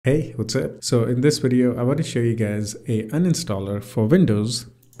Hey, what's up? So in this video, I want to show you guys a uninstaller for Windows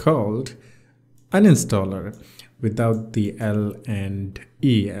called Uninstaller without the L and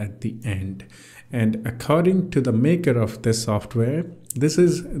E at the end. And according to the maker of this software, this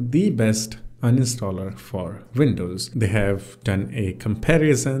is the best uninstaller for Windows. They have done a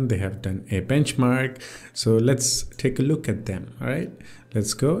comparison, they have done a benchmark. So let's take a look at them. All right,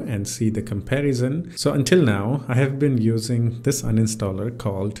 let's go and see the comparison. So until now, I have been using this uninstaller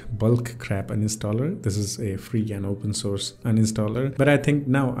called Bulk Crap Uninstaller. This is a free and open source uninstaller, but I think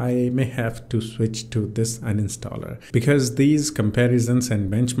now I may have to switch to this uninstaller because these comparisons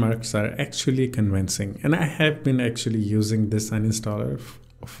and benchmarks are actually convincing. And I have been actually using this uninstaller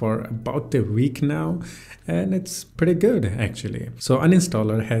for about a week now, and it's pretty good actually. So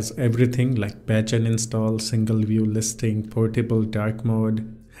Uninstaller has everything like batch uninstall, single view listing, portable dark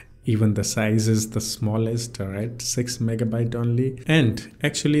mode. Even the size is the smallest, all right, 6 MB only. And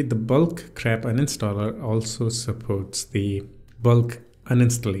actually the bulk crap uninstaller also supports the bulk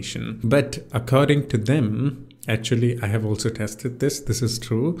uninstallation. But according to them, actually I have also tested this. This is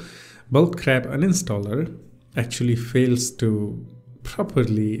true. Bulk crap uninstaller actually fails to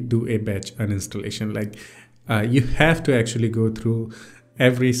properly do a batch uninstallation. Like you have to actually go through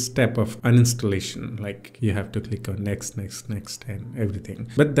every step of uninstallation. Like you have to click on next and everything.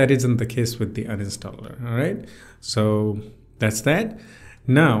 But that isn't the case with the uninstaller. All right, so that's that.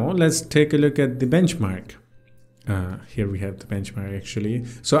 Now let's take a look at the benchmark. Here we have the benchmark actually.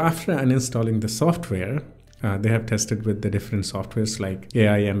 So after uninstalling the software, they have tested with the different softwares like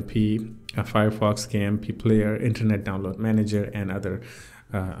AIMP, Firefox, KMP Player, Internet Download Manager, and other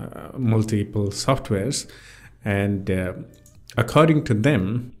multiple softwares. And according to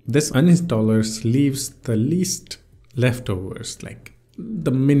them, this uninstaller leaves the least leftovers, like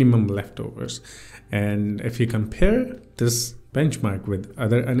the minimum leftovers. And if you compare this benchmark with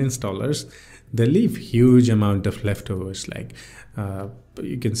other uninstallers, they leave huge amount of leftovers. Like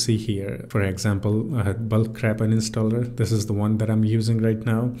you can see here, for example, bulk crap uninstaller. This is the one that I'm using right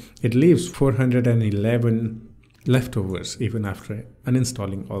now. It leaves 411 leftovers even after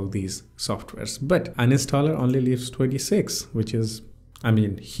uninstalling all these softwares. But uninstaller only leaves 26, which is, I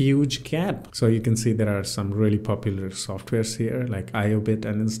mean, huge gap. So you can see there are some really popular softwares here like IOBit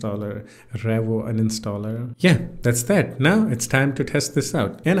uninstaller, Revo uninstaller. Yeah, that's that. Now it's time to test this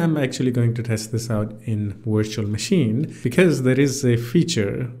out. And I'm actually going to test this out in virtual machine because there is a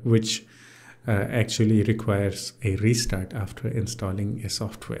feature which actually requires a restart after installing a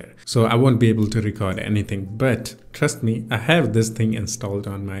software. So I won't be able to record anything, but trust me, I have this thing installed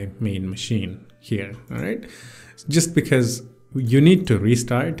on my main machine here. All right, just because you need to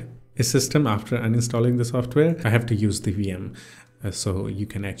restart a system after uninstalling the software, I have to use the VM so you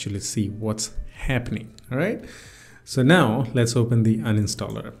can actually see what's happening. All right, so now let's open the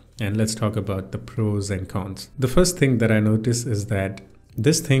uninstaller and let's talk about the pros and cons. The first thing that I notice is that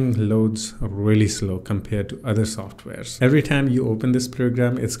this thing loads really slow compared to other softwares. Every time you open this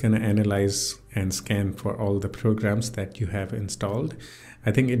program, it's going to analyze and scan for all the programs that you have installed.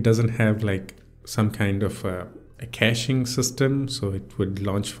 I think it doesn't have like some kind of a caching system, so it would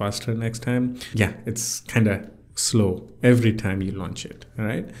launch faster next time. Yeah, it's kind of slow every time you launch it, all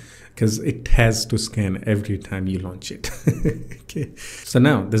right? Because it has to scan every time you launch it. Okay. So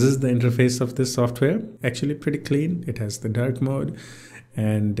now this is the interface of this software. Actually pretty clean. It has the dark mode.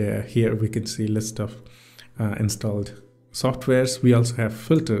 And here we can see list of installed softwares. We also have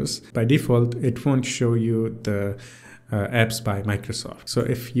filters. By default, it won't show you the apps by Microsoft. So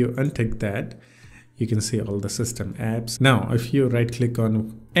if you untick that, you can see all the system apps. Now, if you right click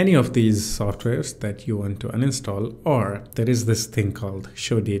on any of these softwares that you want to uninstall, or there is this thing called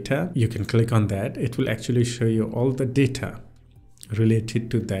show data, you can click on that. It will actually show you all the data related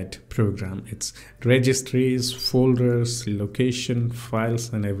to that program. It's registries, folders, location,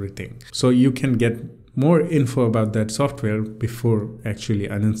 files, and everything. So you can get more info about that software before actually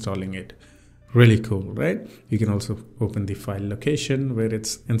uninstalling it. Really cool, right? You can also open the file location where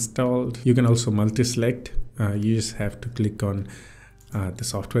it's installed. You can also multi-select. You just have to click on the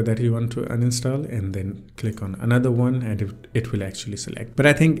software that you want to uninstall and then click on another one and it will actually select. But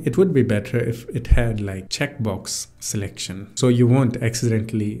I think it would be better if it had like checkbox selection, so you won't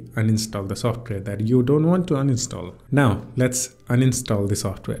accidentally uninstall the software that you don't want to uninstall. Now let's uninstall the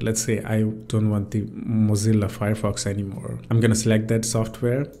software. Let's say I don't want the Mozilla Firefox anymore. I'm gonna select that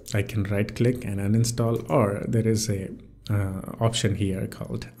software. I can right click and uninstall, or there is a option here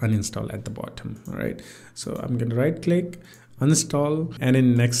called uninstall at the bottom. All right, so I'm gonna right click, uninstall, and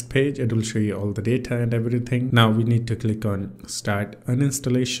in next page it will show you all the data and everything. Now we need to click on start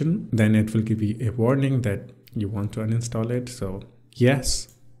uninstallation. Then it will give you a warning that you want to uninstall it. So yes,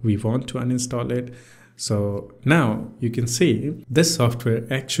 we want to uninstall it. So now you can see this software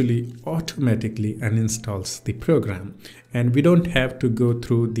actually automatically uninstalls the program, and we don't have to go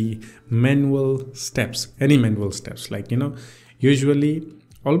through the manual steps, any manual steps. Like, usually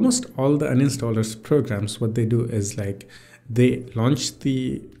almost all the uninstallers programs, what they do is like they launch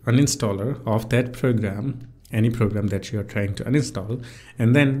the uninstaller of that program, any program that you're trying to uninstall,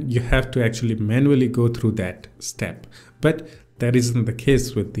 and then you have to actually manually go through that step. But that isn't the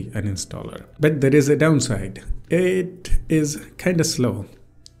case with the uninstaller. But there is a downside. It is kind of slow.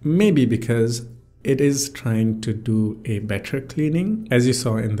 Maybe because it is trying to do a better cleaning. As you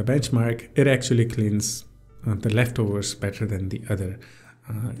saw in the benchmark, it actually cleans the leftovers better than the other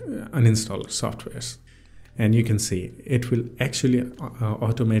uninstaller softwares. And you can see it will actually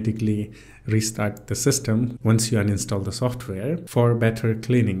automatically restart the system once you uninstall the software for better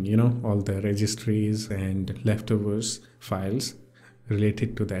cleaning, all the registries and leftovers files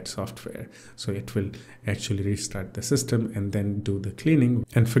related to that software. So it will actually restart the system and then do the cleaning.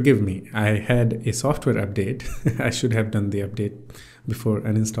 And forgive me, I had a software update. I should have done the update before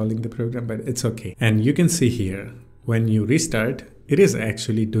uninstalling the program, but it's okay. And you can see here, when you restart, it is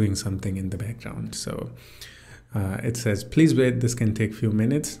actually doing something in the background. So it says, please wait, this can take a few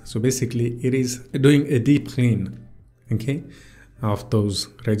minutes. So basically it is doing a deep clean, okay, of those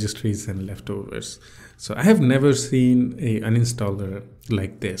registries and leftovers. So I have never seen a uninstaller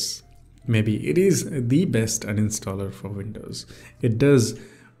like this. Maybe it is the best uninstaller for Windows. It does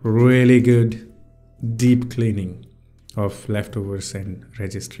really good deep cleaning of leftovers and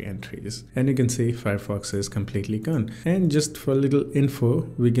registry entries. And you can see Firefox is completely gone. And just for a little info,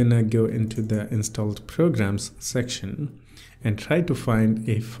 we're gonna go into the installed programs section and try to find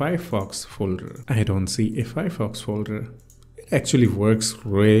a Firefox folder. I don't see a Firefox folder. It actually works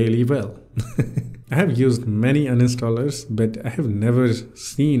really well. I have used many uninstallers, but I have never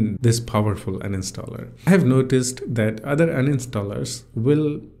seen this powerful uninstaller. I have noticed that other uninstallers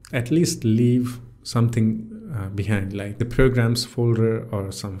will at least leave something behind, like the programs folder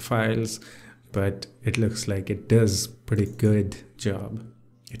or some files, but it looks like it does pretty good job.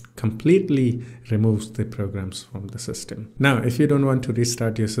 It completely removes the programs from the system. Now, if you don't want to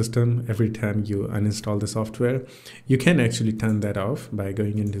restart your system every time you uninstall the software, you can actually turn that off by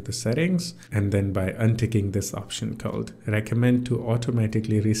going into the settings and then by unticking this option called recommend to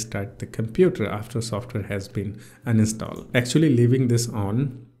automatically restart the computer after software has been uninstalled. Actually leaving this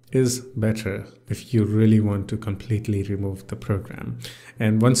on is better if you really want to completely remove the program.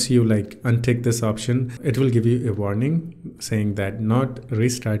 And once you untick this option, it will give you a warning saying that not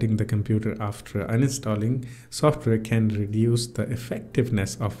restarting the computer after uninstalling software can reduce the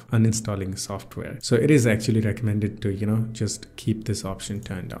effectiveness of uninstalling software. So it is actually recommended to, just keep this option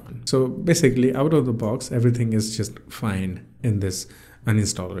turned on. So basically out of the box, everything is just fine in this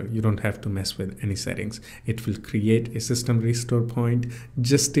uninstaller. You don't have to mess with any settings. It will create a system restore point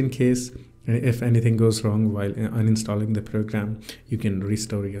just in case if anything goes wrong while uninstalling the program. You can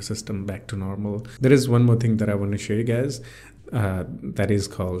restore your system back to normal. There is one more thing that I want to show you guys that is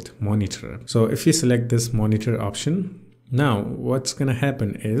called monitor. So if you select this monitor option, now what's going to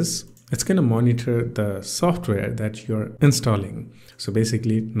happen is it's going to monitor the software that you're installing. So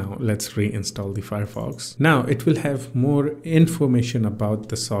basically now let's reinstall the Firefox. Now it will have more information about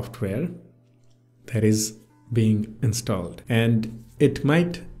the software that is being installed, and it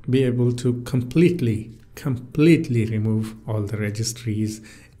might be able to completely remove all the registries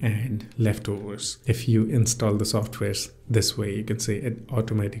and leftovers. If you install the softwares this way, you can say it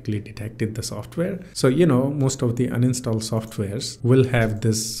automatically detected the software. So most of the uninstalled softwares will have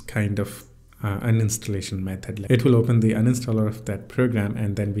this kind of uninstallation method. It will open the uninstaller of that program,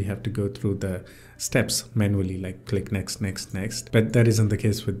 and then we have to go through the steps manually, like click next. But that isn't the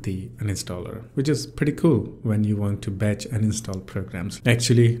case with the uninstaller, which is pretty cool when you want to batch uninstall programs.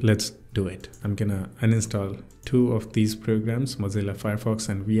 Actually, let's do it. I'm gonna uninstall 2 of these programs, Mozilla Firefox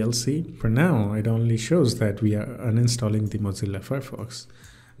and VLC. For now, it only shows that we are uninstalling the Mozilla Firefox.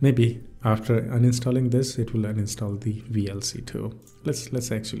 Maybe after uninstalling this, it will uninstall the VLC too.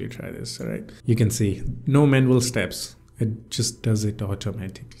 Let's actually try this. All right. You can see no manual steps. It just does it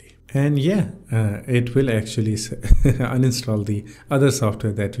automatically. And yeah, it will actually uninstall the other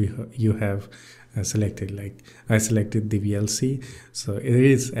software that you have selected. Like I selected the VLC, so it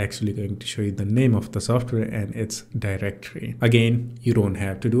is actually going to show you the name of the software and its directory. Again, you don't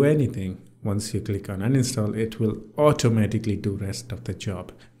have to do anything. Once you click on uninstall, it will automatically do rest of the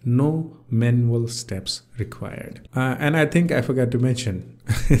job. No manual steps required. And I think I forgot to mention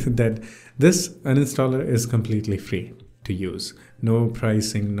that this uninstaller is completely free. to use. No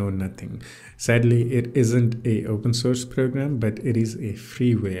pricing, no nothing. Sadly, it isn't a open source program, but it is a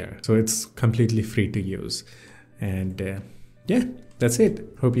freeware. So it's completely free to use. And yeah, that's it.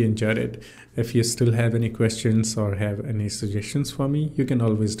 Hope you enjoyed it. If you still have any questions or have any suggestions for me, you can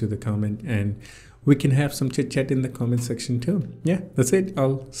always do the comment and we can have some chit chat in the comment section too. Yeah, that's it.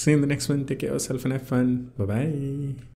 I'll see you in the next one. Take care of yourself and have fun. Bye bye.